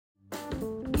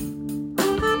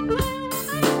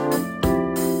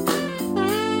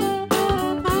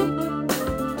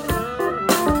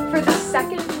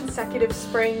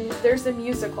spring, there's a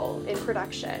musical in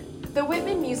production. The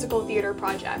Whitman Musical Theatre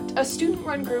Project, a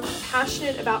student-run group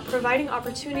passionate about providing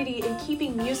opportunity and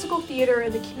keeping musical theater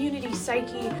in the community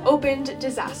psyche, opened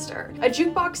Disaster, a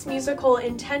jukebox musical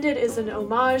intended as an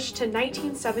homage to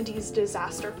 1970s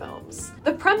disaster films.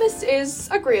 The premise is,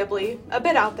 agreeably, a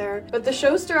bit out there, but the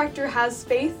show's director has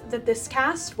faith that this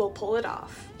cast will pull it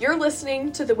off. You're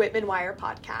listening to the Whitman Wire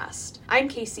Podcast. I'm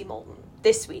Casey Moulton.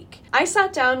 This week, I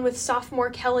sat down with sophomore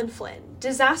Kellen Flynn,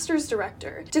 Disaster's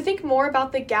director, to think more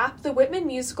about the gap the Whitman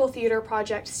Musical Theatre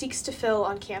Project seeks to fill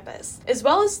on campus, as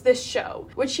well as this show,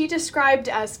 which he described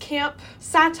as camp,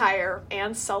 satire,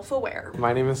 and self-aware.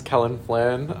 My name is Kellen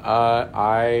Flynn.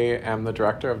 I am the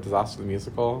director of Disaster the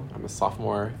Musical. I'm a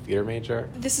sophomore theater major.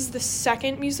 This is the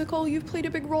second musical you've played a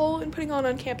big role in putting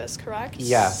on campus, correct?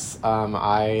 Yes.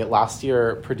 I last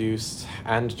year produced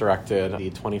and directed the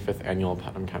 25th annual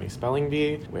Putnam County Spelling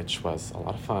Bee, which was a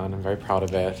lot of fun. I'm very proud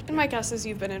of it. And my guess is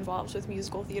you've been involved with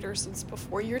musical theater since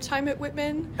before your time at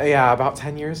Whitman? Yeah, about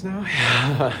 10 years now.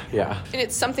 Yeah. And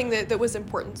it's something that was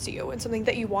important to you and something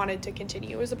that you wanted to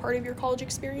continue as a part of your college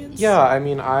experience? Yeah, I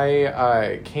mean,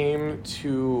 I came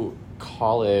to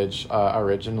college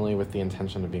originally with the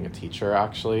intention of being a teacher,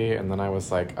 actually, and then I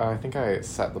was like, I think I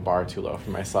set the bar too low for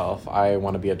myself. I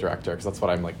want to be a director because that's what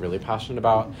I'm like really passionate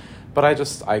about. But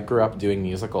I grew up doing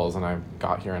musicals, and I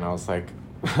got here and I was like,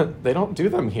 they don't do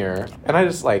them here. And I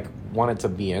just like wanted to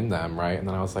be in them, right? And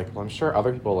then I was like, well, I'm sure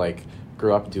other people like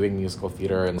grew up doing musical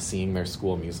theater and seeing their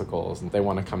school musicals, and they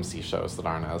want to come see shows that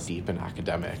aren't as deep and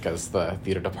academic as the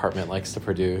theater department likes to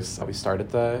produce. We started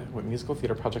the Whitman Musical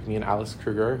Theatre Project, me and Alice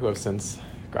Kruger, who have since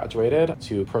graduated,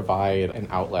 to provide an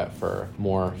outlet for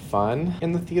more fun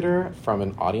in the theater from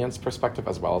an audience perspective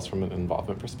as well as from an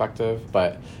involvement perspective.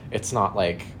 But it's not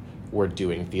like we're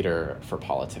doing theater for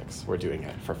politics. We're doing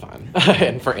it for fun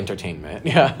and for entertainment.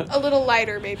 Yeah. A little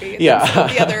lighter, maybe, than yeah. some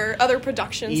of the other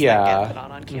productions yeah. that get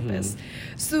put on campus.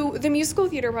 Mm-hmm. So the Musical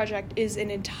Theatre Project is an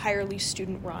entirely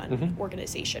student-run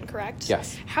organization, correct?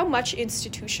 Yes. How much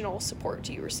institutional support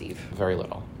do you receive? Very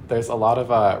little. There's a lot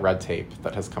of red tape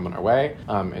that has come in our way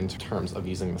in terms of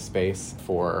using the space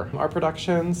for our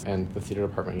productions, and the theater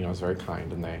department, is very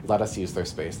kind, and they let us use their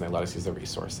space and they let us use their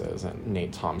resources. And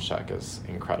Nate Tomshek is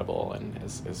incredible and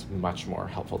is much more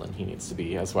helpful than he needs to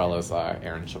be, as well as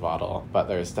Aaron Chavatal. But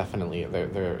there's definitely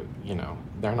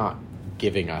they're not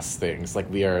giving us things. Like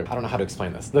I don't know how to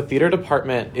explain this. The theater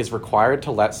department is required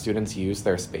to let students use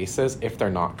their spaces if they're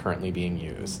not currently being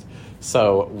used.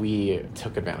 So we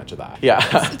took advantage of that. Yeah.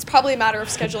 It's probably a matter of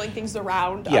scheduling things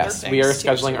around other yes, things. we are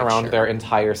scheduling around their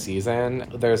entire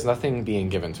season. There's nothing being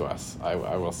given to us, I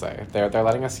will say. They're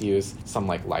letting us use some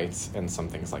like lights and some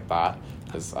things like that.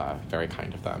 Is very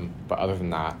kind of them. But other than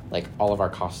that, like all of our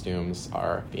costumes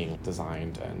are being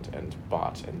designed and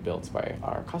bought and built by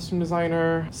our costume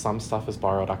designer. Some stuff is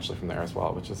borrowed actually from there as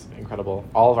well, which is incredible.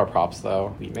 All of our props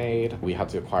though, we made. We had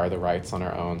to acquire the rights on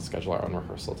our own, schedule our own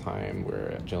rehearsal time,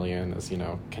 where Jillian is,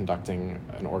 conducting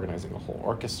and organizing a whole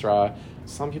orchestra.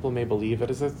 Some people may believe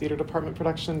it is a theater department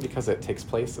production because it takes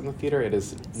place in the theater. It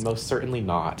is most certainly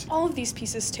not. All of these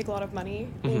pieces take a lot of money.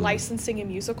 Mm-hmm. Licensing a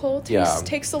musical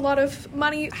takes a lot of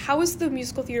money. How is the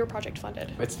Musical Theatre Project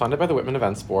funded? It's funded by the Whitman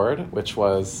Events Board, which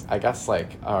was, I guess,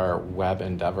 like our web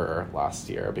endeavor last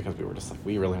year, because we were just like,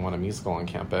 we really want a musical on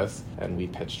campus, and we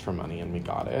pitched for money and we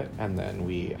got it. And then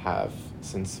we have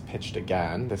since pitched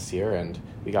again this year, and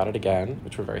we got it again,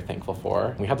 which we're very thankful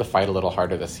for. We had to fight a little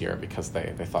harder this year because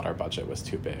they thought our budget was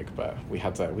too big, but we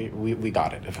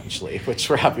got it eventually, which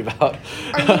we're happy about.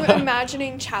 Are you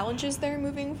imagining challenges there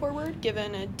moving forward,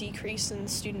 given a decrease in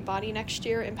student body next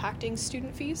year impacting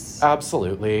student fees?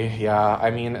 Absolutely, yeah. I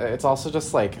mean, it's also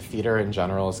just like theater in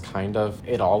general is kind of,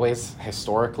 it always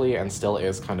historically and still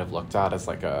is kind of looked at as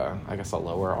like a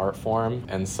lower art form.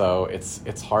 And so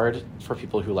it's hard for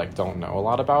people who like don't know a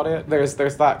lot about it. There's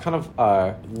that kind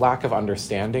of lack of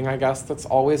understanding, I guess, that's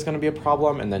always going to be a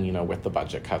problem. And then, with the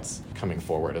budget cuts coming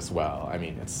forward as well. I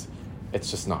mean, it's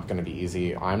just not going to be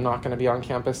easy. I'm not going to be on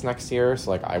campus next year,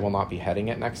 so I will not be heading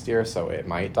it next year, so it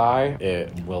might die.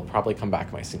 It will probably come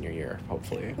back my senior year,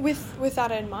 hopefully. With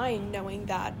that in mind, knowing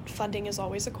that funding is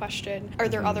always a question, are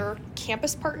there other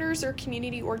campus partners or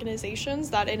community organizations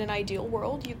that in an ideal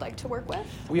world you'd like to work with?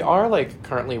 We are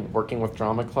currently working with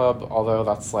Drama Club, although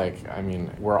that's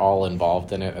we're all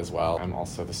involved in it as well. I'm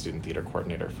also the student theater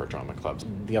coordinator for Drama Club.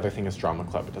 The other thing is Drama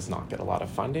Club does not get a lot of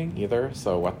funding either,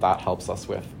 so what that helps us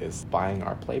with is buying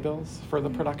our playbills for the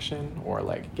production, or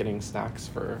getting snacks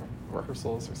for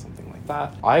rehearsals or something like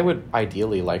that. I would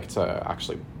ideally like to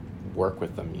actually work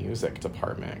with the music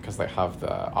department because they have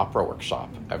the opera workshop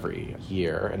every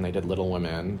year, and they did Little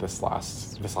Women this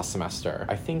last semester.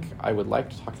 I think I would like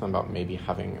to talk to them about maybe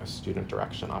having a student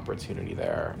direction opportunity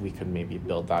there. We could maybe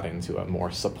build that into a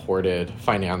more supported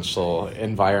financial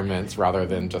environment rather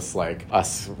than just like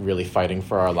us really fighting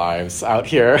for our lives out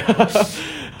here.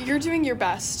 You're doing your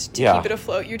best to Yeah. keep it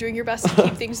afloat. You're doing your best to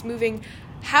keep things moving.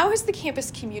 How has the campus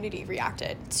community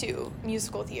reacted to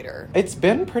musical theater? It's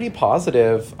been pretty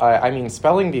positive. I mean,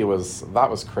 Spelling Bee was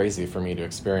crazy for me to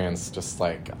experience, just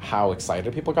like how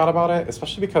excited people got about it,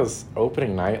 especially because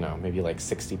opening night, maybe like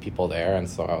 60 people there. And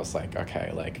so I was like,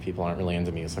 okay, like people aren't really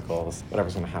into musicals,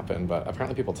 whatever's going to happen. But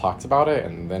apparently people talked about it,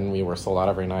 and then we were sold out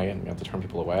every night and we had to turn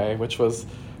people away, which was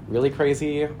really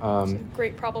crazy. It's a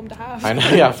great problem to have. I know,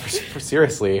 yeah, for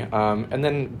seriously. And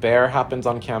then Bear happened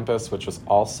on campus, which was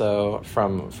also,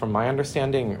 from my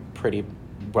understanding, pretty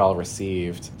well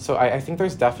received. So I think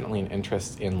there's definitely an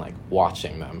interest in like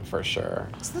watching them for sure.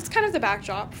 So that's kind of the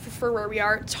backdrop for where we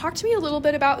are. Talk to me a little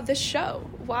bit about this show.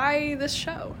 Why this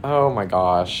show? Oh my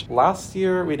gosh. Last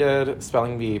year we did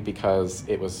Spelling Bee because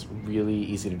it was really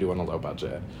easy to do on a low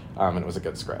budget. And it was a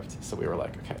good script. So we were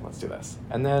like, okay, let's do this.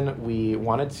 And then we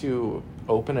wanted to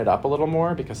open it up a little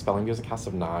more because Spelling Bee is a cast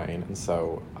of 9. And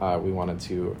so we wanted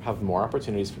to have more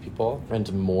opportunities for people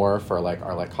and more for like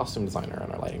our like costume designer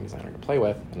and our lighting designer to play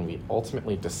with. And we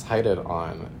ultimately decided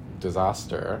on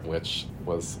Disaster, which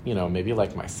was, maybe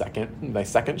like my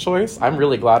second choice. I'm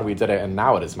really glad we did it, and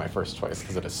now it is my first choice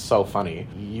because it is so funny.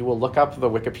 You will look up the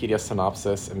Wikipedia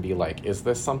synopsis and be like, is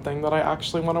this something that I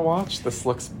actually want to watch? This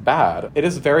looks bad. It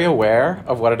is very aware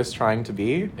of what it is trying to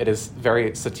be. It is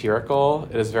very satirical.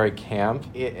 It is very camp.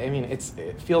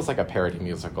 It feels like a parody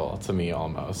musical to me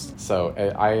almost. So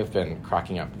I have been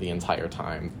cracking up the entire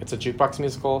time. It's a jukebox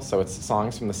musical, so it's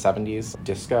songs from the 70s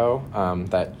disco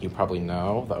that you probably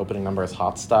know. The opening number is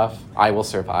Hot Stuff. I Will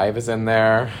Survive is in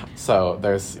there. So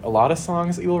there's a lot of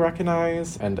songs that you will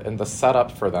recognize, and the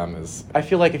setup for them is, I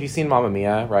feel like if you've seen Mamma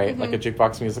Mia, right? Like a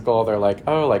jukebox musical, they're like,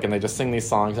 oh, like, and they just sing these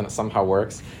songs and it somehow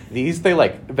works. These,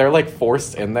 they're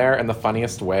forced in there in the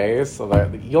funniest ways, so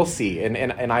that you'll see,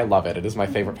 and I love it. It is my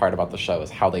favorite part about the show is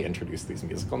how they introduce these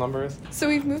musical numbers. So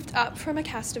we've moved up from a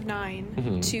cast of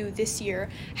 9 to this year.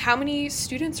 How many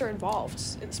students are involved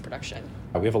in this production?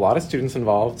 We have a lot of students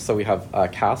involved, so we have a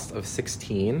cast of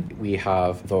 16. We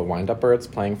have the Wind-Up Birds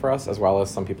playing for us, as well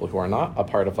as some people who are not a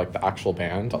part of like the actual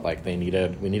band, but like we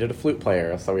needed a flute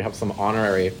player, so we have some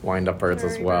honorary Wind-Up Birds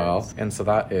as well. Nice. And so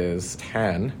that is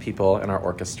 10 people in our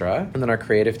orchestra. And then our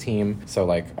creative team, so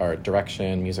like our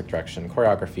direction, music direction,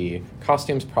 choreography,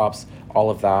 costumes, props, all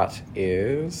of that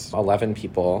is 11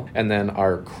 people. And then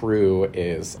our crew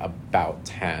is about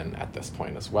 10 at this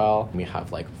point as well. We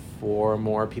have like 4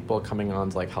 more people coming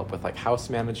on to like help with like house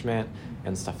management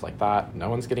and stuff like that. No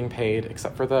one's getting paid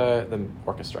except for the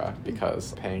orchestra,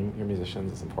 because paying your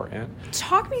musicians is important.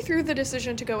 Talk me through the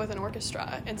decision to go with an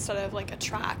orchestra instead of like a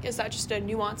track. Is that just a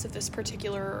nuance of this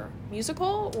particular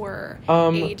musical, or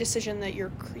a decision that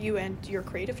you and your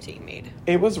creative team made?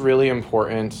 It was really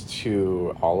important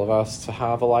to all of us to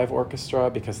have a live orchestra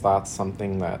because that's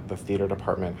something that the theater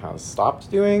department has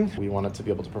stopped doing. We wanted to be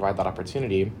able to provide that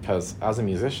opportunity because as a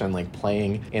musician, like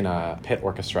playing in a pit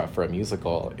orchestra for a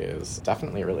musical is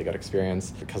definitely a really good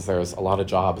experience because there's a lot of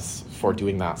jobs for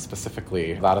doing that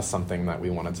specifically. That is something that we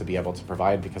wanted to be able to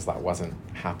provide because that wasn't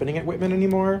happening at Whitman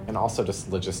anymore. And also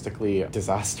just logistically,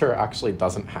 Disaster actually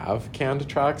doesn't have canned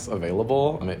tracks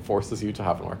available. It forces you to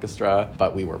have an orchestra,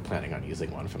 but we were planning on using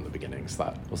one from the beginning, so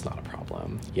that was not a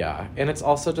problem. Yeah, and it's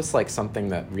also just like something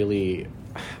that really,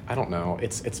 I don't know,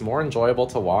 it's more enjoyable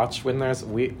to watch when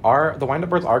the Wind-Up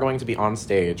Birds are going to be on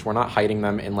stage. We're not hiding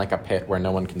them in like a pit where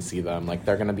no one can see them. Like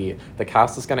the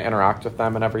cast is going to interact with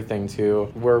them and everything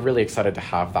too. We're really excited to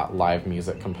have that live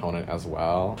music component as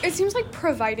well. It seems like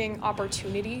providing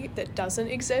opportunity that doesn't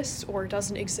exist or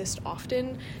doesn't exist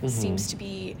often seems to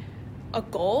be a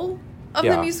goal of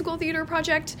the musical theater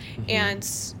project, and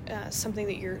something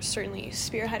that you're certainly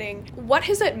spearheading. What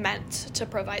has it meant to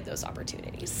provide those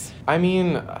opportunities? I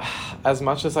mean, as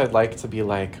much as I'd like to be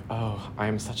like, oh,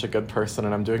 I'm such a good person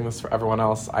and I'm doing this for everyone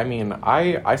else, I mean,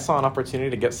 I saw an opportunity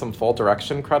to get some full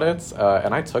direction credits,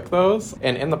 and I took those.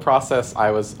 And in the process,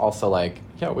 I was also like,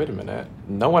 yeah, wait a minute.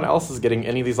 No one else is getting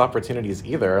any of these opportunities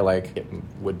either. Like, it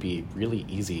would be really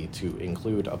easy to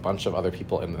include a bunch of other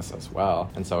people in this as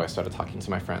well. And so I started talking to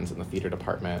my friends in the theater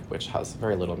department, which has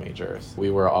very little majors.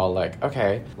 We were all like,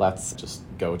 okay, let's just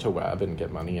go to web and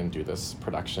get money and do this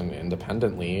production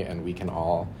independently, and we can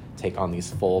all take on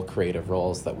these full creative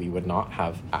roles that we would not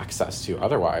have access to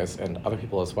otherwise, and other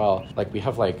people as well. Like, we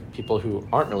have like people who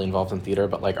aren't really involved in theater,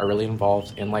 but like are really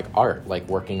involved in like art, like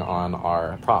working on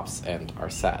our props and our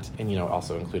set, and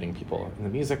also including people in the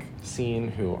music scene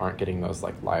who aren't getting those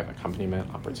like live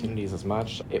accompaniment opportunities as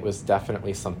much. It was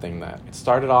definitely something that it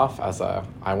started off as a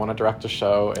I want to direct a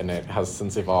show, and it has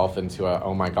since evolved into a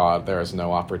oh my god, there is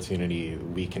no opportunity,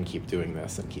 we can keep doing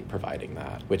this and keep providing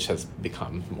that, which has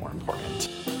become more important.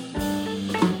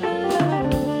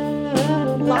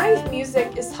 Live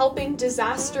music is helping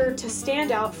Disaster to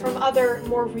stand out from other,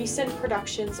 more recent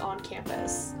productions on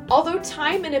campus. Although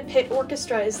time in a pit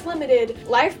orchestra is limited,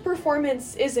 live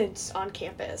performance isn't on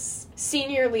campus.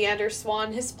 Senior Leander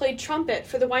Swan has played trumpet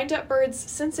for the Wind-Up Birds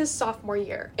since his sophomore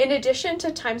year, in addition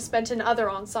to time spent in other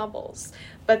ensembles.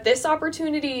 But this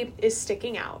opportunity is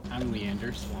sticking out. I'm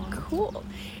Leander Swan. Cool.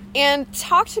 And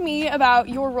talk to me about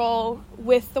your role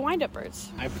with the Wind-Up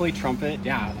Birds. I play trumpet,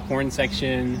 the horn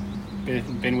section.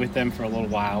 Been with them for a little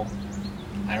while.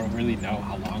 I don't really know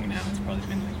how long now. It's probably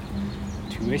been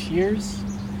like 2-ish years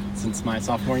since my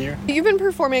sophomore year. You've been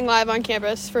performing live on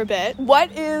campus for a bit.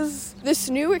 What is this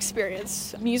new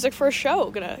experience, music for a show,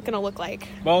 gonna look like?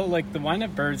 Well, like the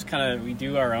Wind-Up Birds, we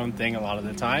do our own thing a lot of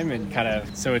the time,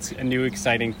 and so it's a new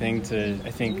exciting thing to,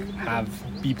 I think,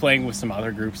 be playing with some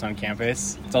other groups on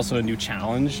campus. It's also a new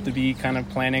challenge to be kind of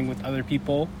planning with other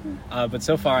people. But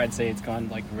so far, I'd say it's gone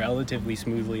like relatively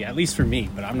smoothly, at least for me,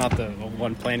 but I'm not the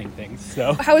one planning things.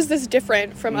 So how is this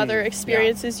different from other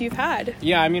experiences you've had?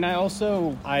 Yeah, I mean,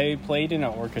 I played in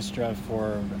an orchestra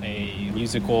for a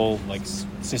musical like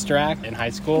sister act in high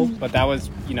school, but that was,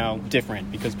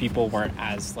 different because people weren't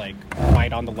as like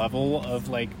quite on the level of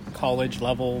like college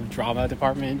level drama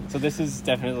department. So this is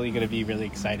definitely going to be really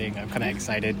exciting. I'm kind of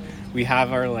excited. We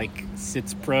have our like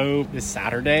Sits Pro this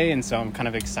Saturday, and so I'm kind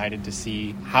of excited to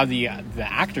see how the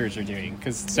actors are doing,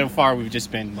 because so far we've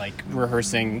just been like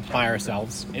rehearsing by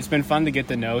ourselves. It's been fun to get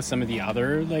to know some of the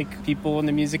other like people in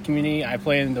the music community. I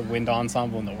play in the wind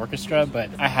ensemble and the orchestra, but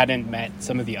I hadn't met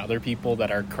some of the other people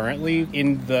that are currently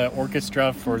in the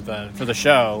orchestra for the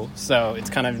show, so it's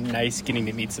kind of nice getting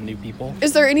to meet some new people.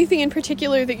 Is there anything in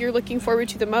particular that you're looking forward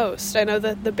to the most? I know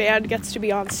that the band gets to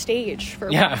be on stage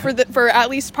for at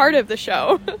least part of the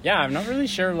show. Yeah, I'm not really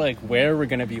sure like where we're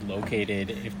gonna be located,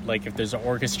 if there's an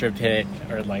orchestra pit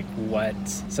or like what.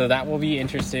 So that will be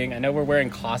interesting. I know we're wearing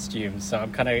costumes, so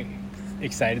I'm kind of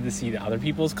excited to see the other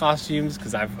people's costumes,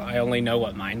 because I only know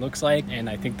what mine looks like, and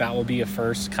I think that will be a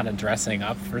first kind of dressing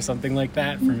up for something like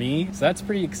that for me. So that's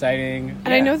pretty exciting.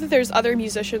 And I know that there's other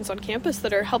musicians on campus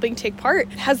that are helping take part.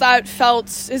 Has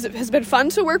it been fun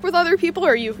to work with other people, or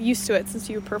are you used to it since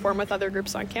you perform with other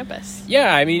groups on campus?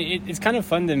 Yeah, I mean, it's kind of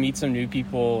fun to meet some new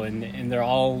people, and they're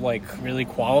all like really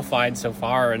qualified so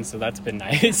far, and so that's been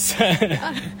nice.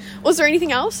 Was there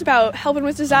anything else about helping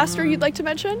with Disaster you'd like to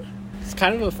mention? It's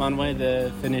kind of a fun way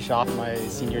to finish off my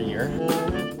senior year.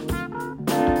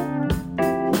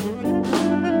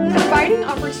 Providing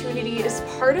opportunity is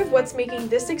part of what's making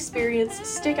this experience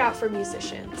stick out for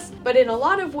musicians. But in a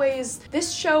lot of ways,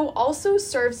 this show also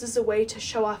serves as a way to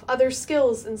show off other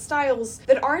skills and styles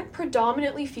that aren't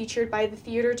predominantly featured by the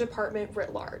theater department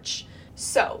writ large.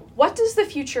 So, what does the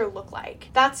future look like?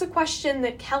 That's a question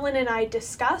that Kellen and I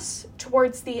discuss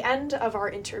towards the end of our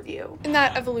interview. And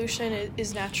that evolution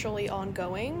is naturally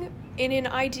ongoing. In an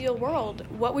ideal world,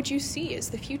 what would you see as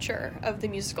the future of the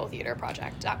musical theater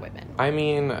project at Whitman? I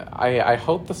mean, I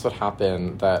hope this would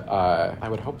happen, that I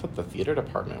would hope that the theater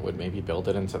department would maybe build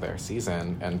it into their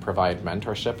season and provide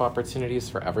mentorship opportunities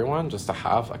for everyone, just to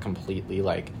have a completely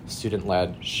like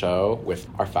student-led show with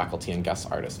our faculty and guest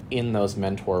artists in those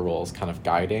mentor roles kind of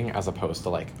guiding, as opposed to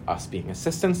like us being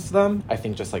assistants to them. I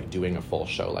think just like doing a full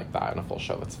show like that, and a full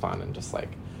show that's fun and just like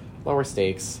lower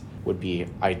stakes, would be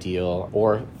ideal.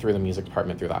 Or through the music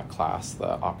department, through that class, the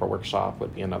opera workshop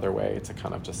would be another way to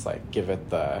kind of just like give it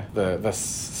the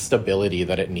stability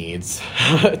that it needs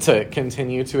to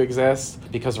continue to exist,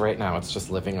 because right now it's just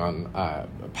living on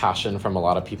passion from a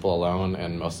lot of people alone,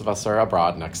 and most of us are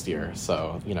abroad next year.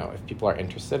 So if people are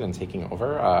interested in taking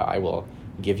over, I will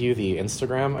give you the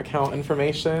Instagram account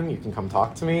information. You can come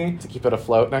talk to me to keep it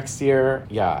afloat next year.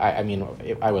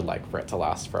 I would like for it to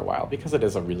last for a while, because it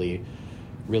is a really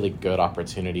good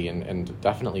opportunity, and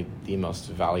definitely the most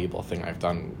valuable thing I've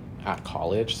done at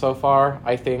college so far,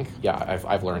 I think. Yeah,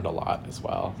 I've learned a lot as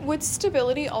well. Would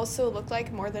stability also look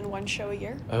like more than one show a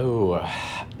year? Oh,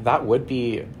 that would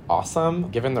be awesome,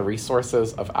 given the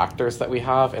resources of actors that we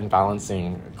have and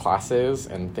balancing classes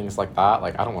and things like that.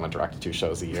 Like, I don't want to direct 2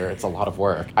 shows a year. It's a lot of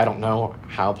work. I don't know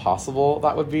how possible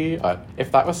that would be, but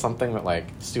if that was something that, like,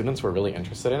 students were really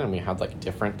interested in and we had, like,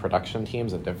 different production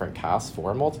teams and different casts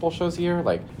for multiple shows a year,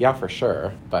 like, yeah, for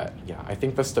sure. But, yeah, I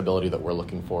think the stability that we're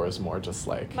looking for is more just,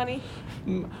 like...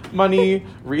 Money,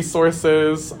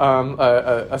 resources,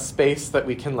 a space that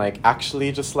we can, like,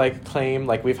 actually just, like, claim.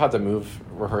 Like, we've had to move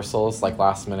rehearsals, like,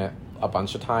 last minute a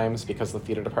bunch of times because the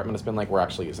theater department has been like, we're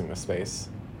actually using this space.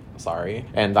 Sorry.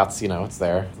 And that's, you know, it's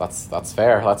there. That's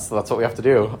fair. That's what we have to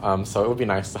do. So it would be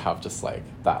nice to have just like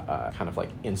that kind of like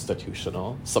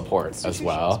institutional support as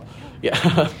well.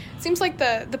 Yeah. It seems like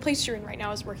the place you're in right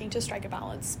now is working to strike a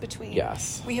balance between,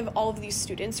 yes, we have all of these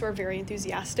students who are very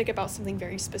enthusiastic about something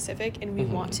very specific, and we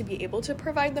want to be able to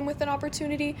provide them with an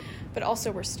opportunity, but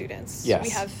also we're students.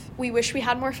 Yes. We wish we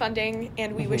had more funding,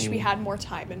 and we wish we had more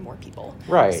time and more people.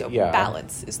 Right. So yeah.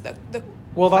 Balance is the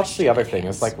well, that's the other thing,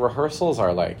 is like rehearsals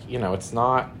are like, you know, it's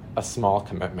not a small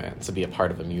commitment to be a part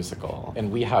of a musical.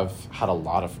 And we have had a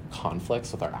lot of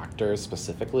conflicts with our actors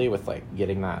specifically with like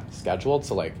getting that scheduled.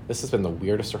 So like this has been the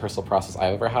weirdest rehearsal process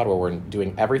I've ever had, where we're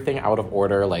doing everything out of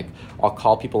order. Like I'll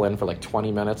call people in for like 20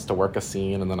 minutes to work a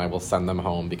scene, and then I will send them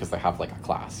home because they have like a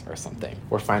class or something.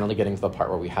 We're finally getting to the part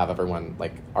where we have everyone,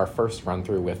 like our first run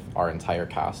through with our entire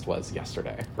cast was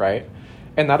yesterday, right?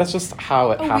 And that is just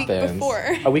how it happens.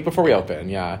 A week before we open,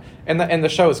 yeah. And the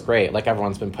show is great. Like,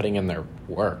 everyone's been putting in their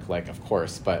work, like, of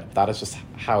course. But that is just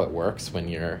how it works when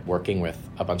you're working with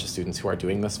a bunch of students who are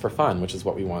doing this for fun, which is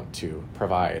what we want to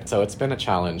provide. So it's been a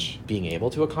challenge being able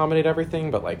to accommodate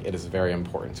everything, but, like, it is very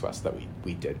important to us that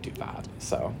we did do that.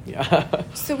 So, yeah.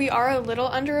 So we are a little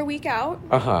under a week out.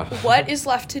 Uh-huh. What is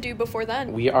left to do before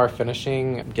then? We are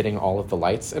finishing getting all of the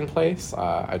lights in place.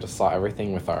 I just saw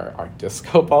everything with our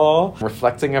disco ball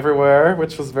reflecting everywhere,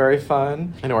 which was very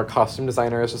fun. I know our costume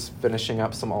designer is just finishing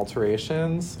up some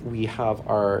alterations. We have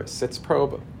our sits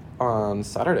probe on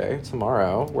Saturday,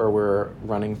 tomorrow, where we're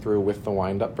running through with the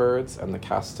wind-up birds and the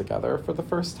cast together for the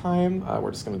first time. We're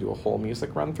just going to do a whole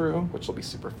music run-through, which will be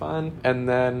super fun. And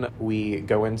then we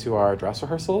go into our dress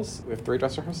rehearsals. We have 3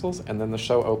 dress rehearsals, and then the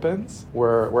show opens.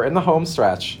 We're in the home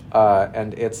stretch,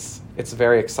 and it's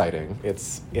very exciting.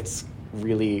 It's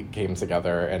really came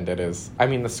together, and it is, I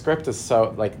mean, the script is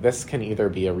so, like, this can either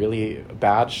be a really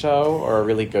bad show or a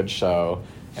really good show,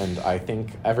 and I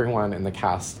think everyone in the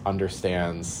cast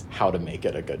understands how to make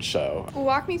it a good show.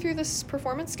 Walk me through this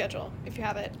performance schedule, if you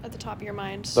have it at the top of your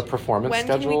mind. The performance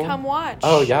schedule? When can we come watch?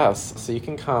 Oh, yes. So you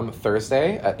can come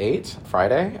Thursday at 8,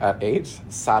 Friday at 8,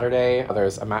 Saturday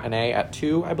there's a matinee at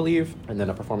 2, I believe, and then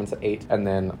a performance at 8, and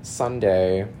then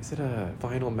Sunday, is it a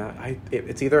final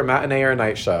it's either a matinee or a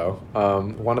night show,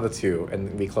 one of the two,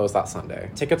 and we close that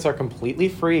Sunday. Tickets are completely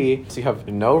free, so you have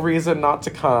no reason not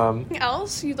to come. Anything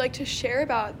else you'd like to share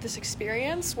about this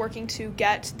experience working to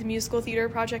get the musical theater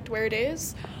project where it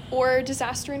is, or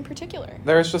Disaster in particular?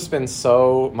 There's just been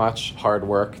so much hard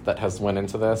work that has went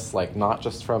into this, like not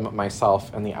just from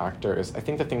myself and the actors. I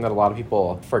think the thing that a lot of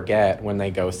people forget when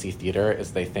they go see theater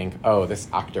is they think, oh, this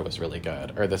actor was really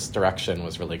good, or this direction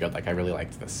was really good, like I really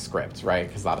liked this script, right?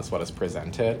 Because that is what is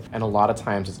presented. And a lot of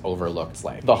times it's overlooked,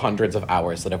 like the hundreds of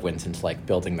hours that have went into like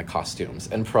building the costumes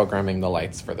and programming the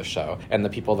lights for the show, and the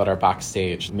people that are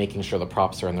backstage making sure the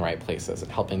props are in the right places and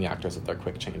helping the actors with their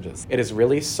quick changes. It is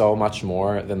really so much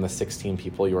more than the 16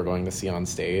 people you are going to see on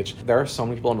stage. There are so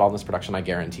many people involved in this production, I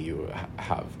guarantee you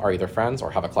are either friends or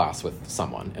have a class with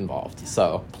someone involved.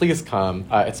 So please come.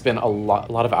 It's been a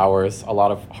lot of hours, a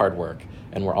lot of hard work,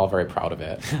 and we're all very proud of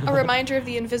it. A reminder of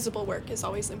the invisible work is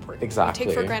always important. Exactly.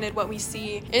 We take for granted what we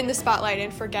see in the spotlight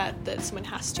and forget that someone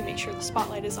has to make sure the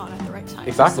spotlight is on at the right time.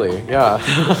 Exactly, so.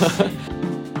 Yeah.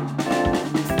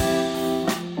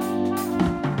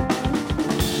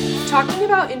 Talking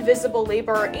about invisible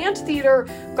labor and theater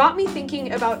got me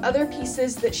thinking about other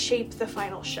pieces that shape the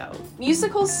final show.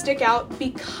 Musicals stick out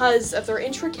because of their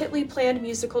intricately planned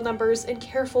musical numbers and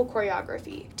careful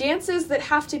choreography. Dances that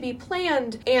have to be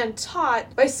planned and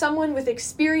taught by someone with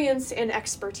experience and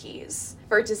expertise.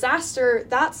 For Disaster,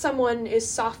 that someone is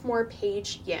sophomore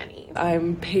Paige Yanny.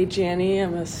 I'm Paige Yanny.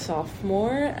 I'm a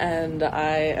sophomore, and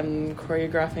I am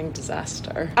choreographing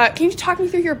Disaster. Can you talk me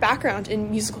through your background in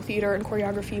musical theater and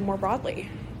choreography more broadly?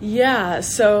 Yeah,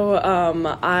 so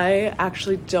I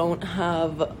actually don't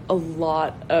have a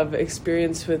lot of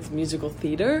experience with musical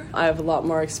theater. I have a lot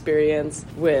more experience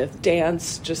with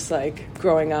dance, just like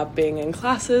growing up being in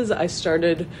classes. I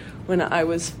started when I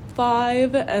was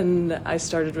 5, and I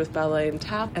started with ballet and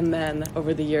tap, and then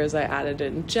over the years I added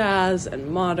in jazz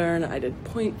and modern. I did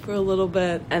point for a little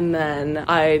bit, and then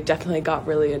I definitely got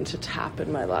really into tap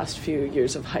in my last few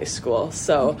years of high school.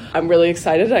 So I'm really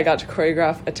excited. I got to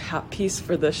choreograph a tap piece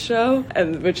for this show,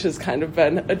 and which has kind of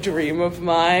been a dream of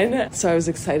mine. So I was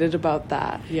excited about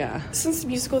that. Yeah. Since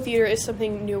musical theater is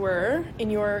something newer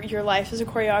in your life as a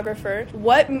choreographer,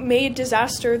 what made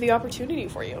Disaster the opportunity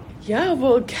for you? Yeah,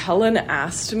 well, Kellen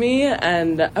asked me,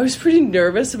 and I was pretty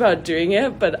nervous about doing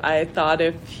it, but I thought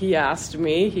if he asked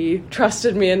me, he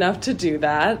trusted me enough to do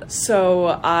that.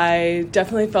 So I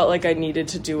definitely felt like I needed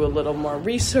to do a little more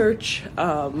research,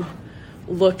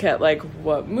 look at like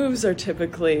what moves are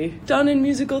typically done in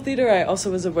musical theater. I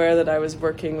also was aware that I was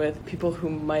working with people who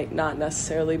might not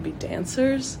necessarily be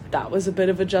dancers. That was a bit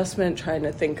of adjustment, trying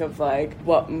to think of like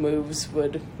what moves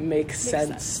would make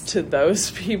sense to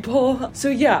those people. So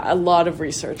yeah, a lot of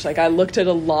research. Like I looked at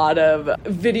a lot of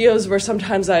videos where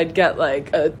sometimes I'd get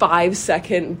like a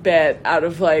 5-second bit out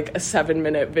of like a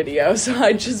 7-minute video. So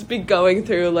I'd just be going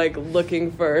through like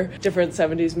looking for different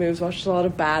 70s moves, watched a lot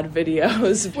of bad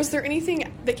videos. Was there anything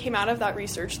that came out of that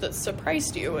research that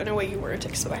surprised you in a way you weren't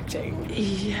expecting?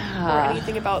 Yeah. Or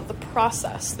anything about the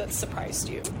process that surprised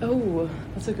you? Oh,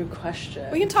 that's a good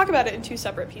question. We can talk about it in 2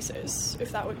 separate pieces,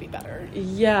 if that would be better.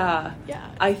 Yeah.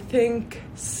 I think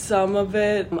some of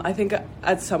it, I think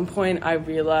at some point I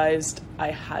realized I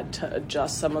had to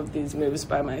adjust some of these moves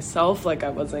by myself. Like I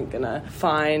wasn't gonna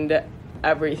find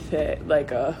everything,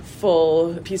 like a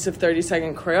full piece of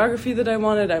 30-second choreography that I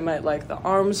wanted. I might like the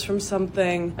arms from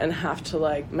something and have to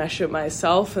like mesh it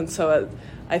myself. And so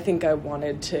I think I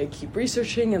wanted to keep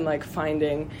researching and like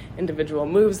finding individual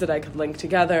moves that I could link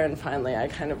together, and finally I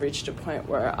kind of reached a point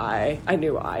where I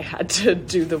knew I had to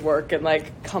do the work and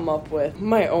like come up with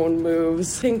my own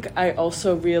moves. I think I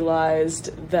also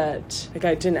realized that like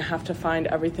I didn't have to find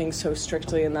everything so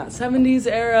strictly in that 70s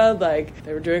era. Like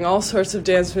they were doing all sorts of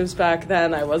dance moves back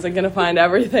then. I wasn't going to find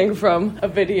everything from a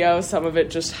video. Some of it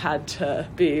just had to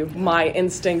be my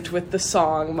instinct with the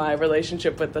song, my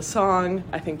relationship with the song.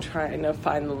 I think trying to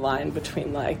find the line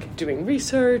between like doing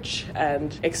research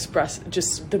and express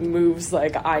just the moves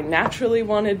like I naturally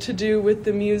wanted to do with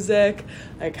the music,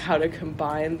 like how to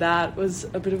combine that was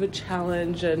a bit of a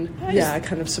challenge, and yeah, it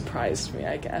kind of surprised me,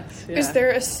 I guess. Yeah. Is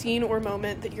there a scene or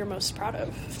moment that you're most proud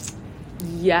of?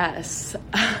 Yes.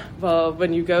 Well,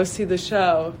 when you go see the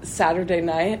show, Saturday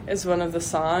Night is one of the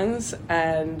songs,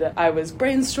 and I was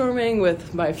brainstorming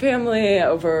with my family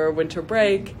over winter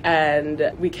break,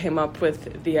 and we came up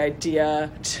with the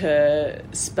idea to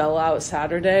spell out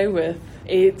Saturday with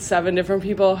 7 different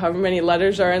people, however many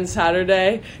letters are in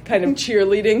Saturday, kind of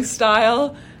cheerleading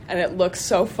style, and it looks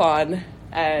so fun,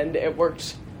 and it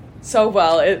worked so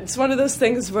well. It's one of those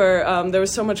things where there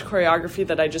was so much choreography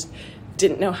that I just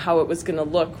didn't know how it was going to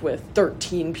look with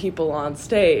 13 people on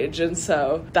stage, and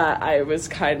so that I was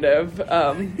kind of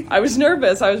I was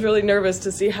nervous. I was really nervous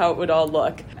to see how it would all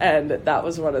look, and that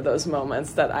was one of those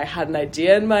moments that I had an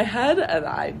idea in my head and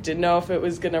I didn't know if it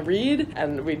was going to read,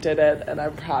 and we did it, and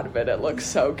I'm proud of it. It looks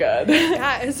so good.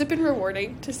 Yeah, has it been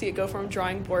rewarding to see it go from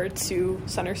drawing board to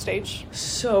center stage?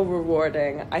 So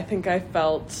rewarding. I think I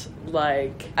felt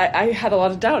like I had a lot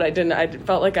of doubt. I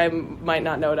felt like I might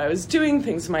not know what I was doing.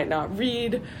 Things might not read.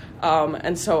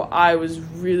 And so I was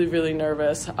really, really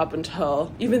nervous up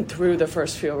until even through the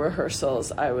first few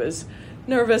rehearsals. I was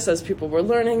nervous as people were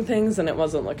learning things and it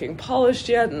wasn't looking polished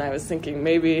yet, and I was thinking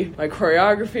maybe my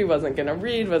choreography wasn't going to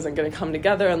read, wasn't going to come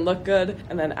together and look good.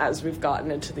 And then as we've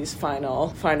gotten into these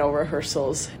final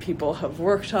rehearsals, people have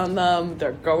worked on them,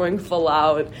 they're going full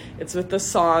out, it's with the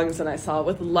songs, and I saw it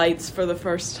with lights for the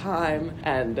first time,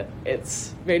 and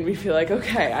it's made me feel like,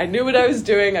 okay, I knew what I was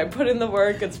doing, I put in the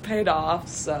work, it's paid off.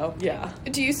 So yeah.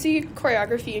 Do you see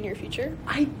choreography in your future?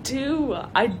 I do.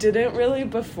 I didn't really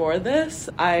before this.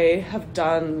 I have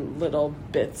done little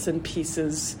bits and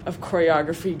pieces of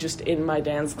choreography just in my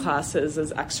dance classes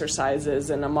as exercises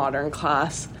in a modern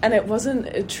class, and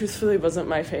it truthfully wasn't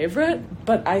my favorite,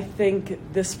 but I think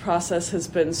this process has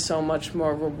been so much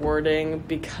more rewarding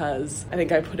because I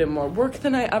think I put in more work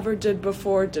than I ever did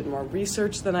before, did more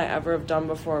research than I ever have done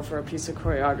before for a piece of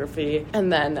choreography,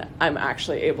 and then I'm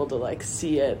actually able to like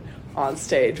see it on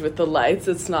stage with the lights.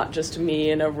 It's not just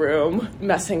me in a room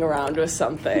messing around with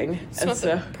something. It's not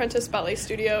the Prentice Ballet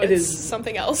Studio. It is is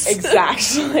something else.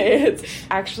 Exactly. It's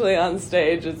actually on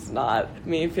stage. It's not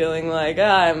me feeling like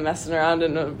I'm messing around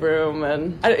in a room.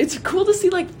 And it's cool to see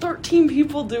like 13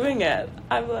 people doing it.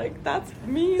 I'm like, that's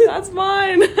me, that's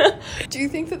mine. Do you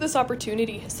think that this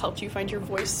opportunity has helped you find your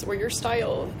voice or your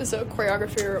style as a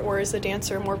choreographer or as a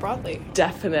dancer more broadly?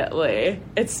 Definitely.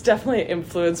 It's definitely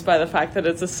influenced by the fact that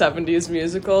it's a 70s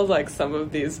musical. Like some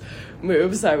of these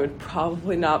moves I would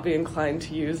probably not be inclined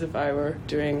to use if I were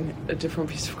doing a different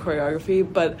piece of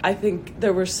choreography. But I think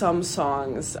there were some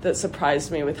songs that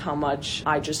surprised me with how much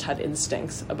I just had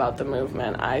instincts about the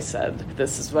movement. I said,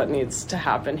 this is what needs to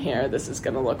happen here. This is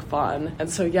going to look fun. And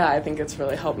so, yeah, I think it's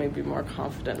really helped me be more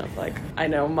confident of like, I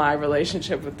know my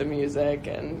relationship with the music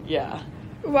and yeah.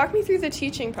 Walk me through the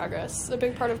teaching progress. A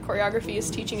big part of choreography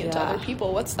is teaching it to other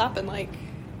people. What's that been like?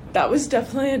 That was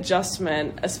definitely an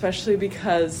adjustment, especially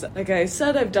because, like I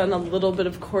said, I've done a little bit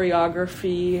of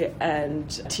choreography and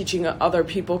teaching other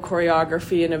people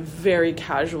choreography in a very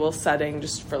casual setting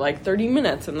just for like 30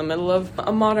 minutes in the middle of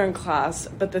a modern class.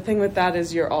 But the thing with that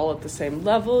is you're all at the same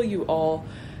level. You all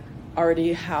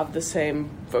already have the same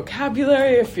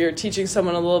vocabulary. If you're teaching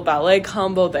someone a little ballet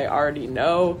combo, they already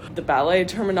know the ballet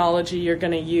terminology you're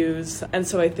going to use. And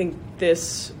so I think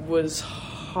this was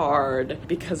hard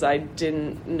because I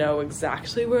didn't know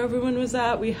exactly where everyone was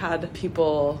at. We had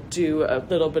people do a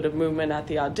little bit of movement at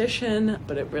the audition,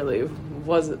 but it really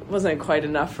wasn't quite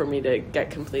enough for me to get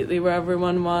completely where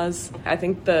everyone was. I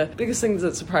think the biggest things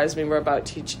that surprised me were about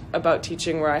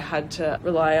teaching where I had to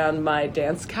rely on my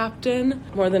dance captain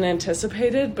more than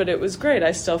anticipated, but it was great.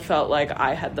 I still felt like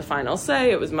I had the final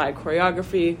say. It was my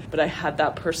choreography, but I had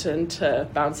that person to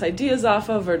bounce ideas off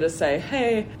of or to say,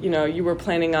 hey, you were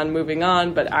planning on moving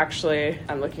on, but actually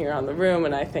I'm looking around the room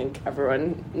and I think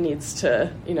everyone needs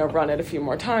to, run it a few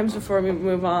more times before we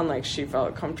move on. Like she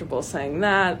felt comfortable saying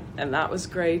that, and that was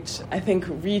great. I think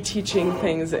reteaching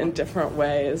things in different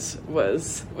ways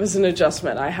was an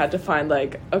adjustment. I had to find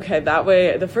like, okay, that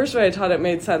way, the first way I taught it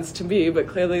made sense to me, but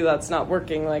clearly that's not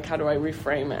working. Like, how do I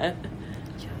reframe it?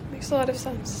 Yeah, makes a lot of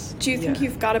sense. Do you think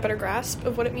you've got a better grasp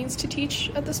of what it means to teach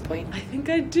at this point? I think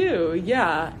I do,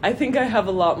 yeah. I think I have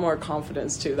a lot more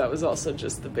confidence too. That was also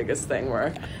just the biggest thing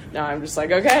where now I'm just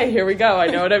like, okay, here we go. I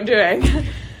know what I'm doing.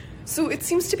 So it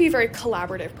seems to be a very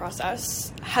collaborative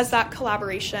process. Has that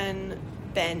collaboration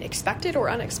been expected or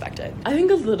unexpected? I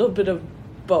think a little bit of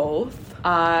both.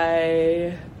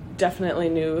 I definitely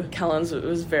knew Kellen's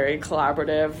was very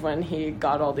collaborative when he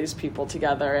got all these people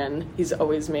together, and he's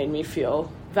always made me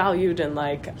feel valued and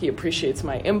like he appreciates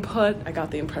my input. I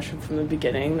got the impression from the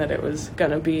beginning that it was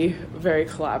gonna be very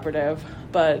collaborative,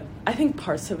 but I think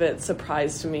parts of it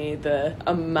surprised me, the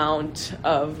amount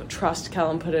of trust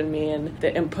Kellen put in me and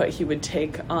the input he would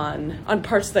take on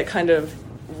parts that kind of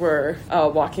were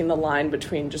walking the line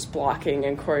between just blocking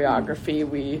and choreography.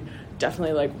 We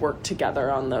definitely like work together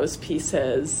on those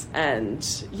pieces. And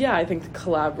yeah, I think the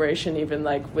collaboration, even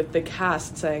like with the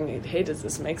cast saying, hey, does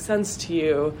this make sense to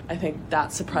you? I think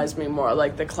that surprised me more,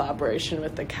 like the collaboration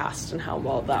with the cast and how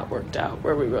well that worked out,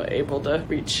 where we were able to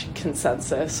reach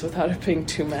consensus without it being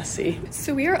too messy.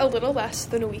 So we are a little less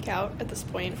than a week out at this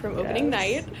point from opening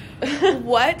night.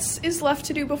 What is left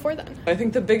to do before then? I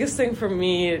think the biggest thing for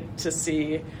me to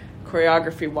see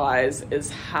choreography-wise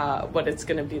is what it's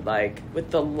going to be like with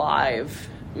the live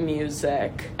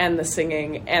music and the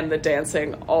singing and the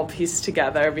dancing all pieced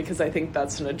together, because I think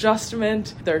that's an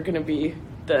adjustment.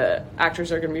 The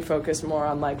actors are going to be focused more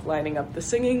on like lining up the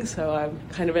singing, so I'm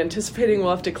kind of anticipating we'll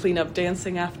have to clean up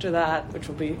dancing after that, which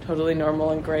will be totally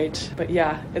normal and great. But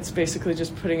yeah, it's basically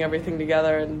just putting everything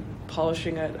together and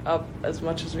polishing it up as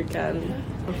much as we can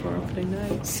before opening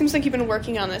night. Seems like you've been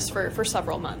working on this for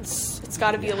several months. It's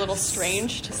got to be a little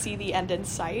strange to see the end in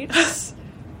sight.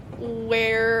 How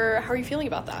are you feeling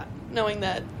about that, knowing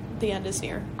that the end is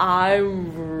near?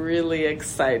 I'm really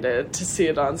excited to see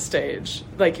it on stage.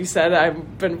 Like you said,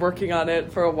 I've been working on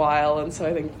it for a while, and so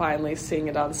I think finally seeing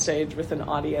it on stage with an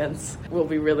audience will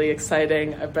be really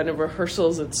exciting. I've been in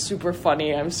rehearsals. It's super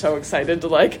funny. I'm so excited to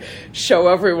like show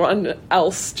everyone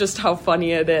else just how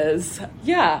funny it is.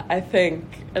 Yeah, I think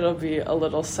it'll be a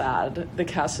little sad. The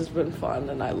cast has been fun,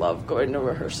 and I love going to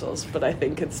rehearsals, but I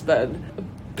think it's been a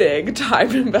big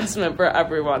time investment for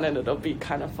everyone, and it'll be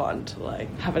kind of fun to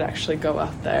like have it actually go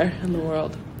out there in the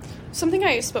world. Something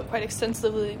I spoke quite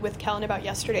extensively with Kellen about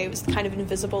yesterday was the kind of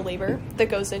invisible labor that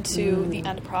goes into the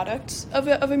end product of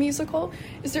a musical.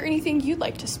 Is there anything you'd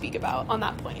like to speak about on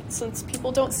that point, since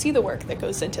people don't see the work that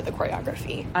goes into the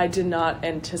choreography? I did not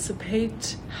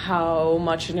anticipate how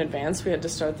much in advance we had to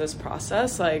start this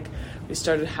process. Like, we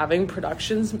started having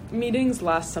productions meetings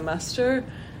last semester,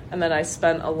 and then I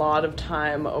spent a lot of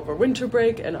time over winter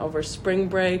break and over spring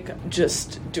break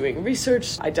just doing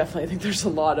research. I definitely think there's a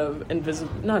lot of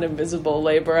not invisible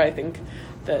labor. I think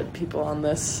that people on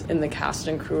this, in the cast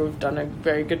and crew, have done a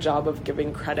very good job of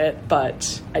giving credit,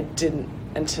 but I didn't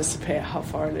anticipate how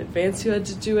far in advance you had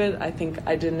to do it. I think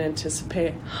I didn't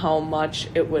anticipate how much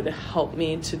it would help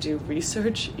me to do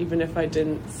research, even if I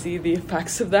didn't see the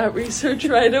effects of that research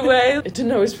right away. It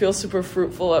didn't always feel super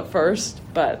fruitful at first,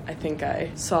 but I think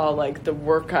I saw, like, the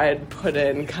work I had put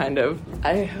in kind of,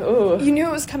 You knew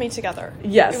it was coming together.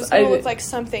 Yes. It was going to look like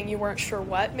something, you weren't sure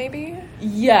what, maybe?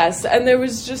 Yes, and there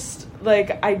was just,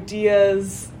 like,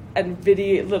 ideas and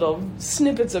little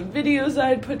snippets of videos I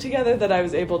had put together that I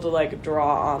was able to, like,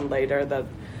 draw on later that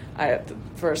I at the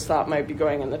first thought might be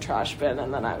going in the trash bin,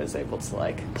 and then I was able to,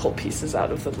 like, pull pieces out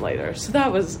of them later. So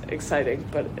that was exciting,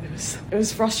 but it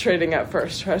was frustrating at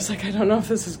first, where I was like, I don't know if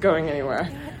this is going anywhere.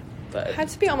 But it had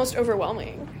to be almost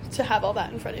overwhelming to have all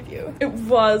that in front of you. It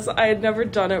was. I had never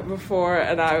done it before,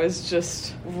 and I was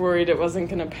just worried it wasn't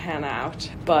going to pan out.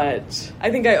 But I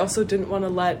think I also didn't want to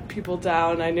let people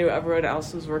down. I knew everyone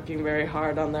else was working very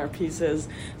hard on their pieces.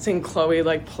 Seeing Chloe,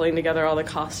 like, pulling together all the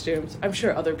costumes. I'm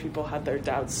sure other people had their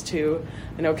doubts, too.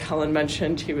 I know Kellen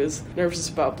mentioned he was nervous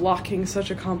about blocking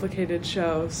such a complicated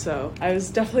show, so I was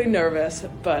definitely nervous,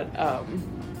 but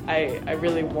I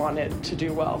really wanted to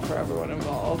do well for everyone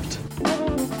involved.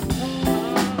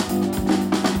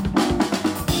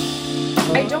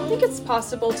 I don't think it's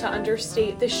possible to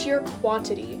understate the sheer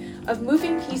quantity of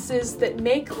moving pieces that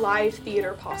make live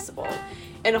theater possible.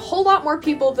 And a whole lot more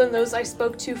people than those I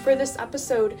spoke to for this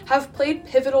episode have played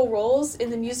pivotal roles in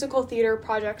the Musical Theatre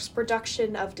Project's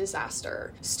production of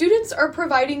Disaster. Students are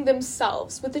providing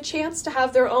themselves with a chance to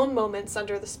have their own moments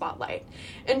under the spotlight,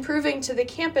 and proving to the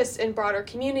campus and broader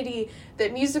community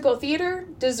that musical theater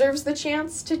deserves the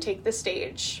chance to take the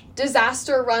stage.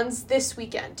 Disaster runs this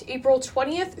weekend, April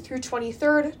 20th through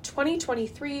 23rd,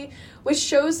 2023, with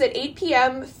shows at 8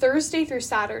 p.m. Thursday through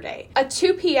Saturday, a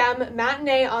 2 p.m.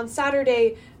 matinee on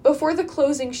Saturday before the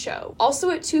closing show, also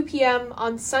at 2 p.m.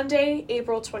 on Sunday,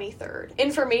 April 23rd.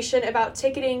 Information about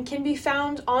ticketing can be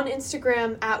found on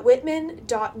Instagram at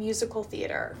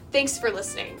whitman.musicaltheater. Thanks for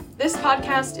listening. This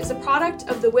podcast is a product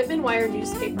of the Whitman Wire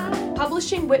newspaper,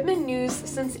 publishing Whitman news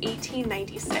since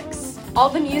 1896. All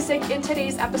the music in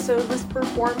today's episode was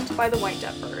performed by the White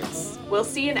Dove Birds. We'll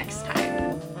see you next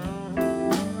time.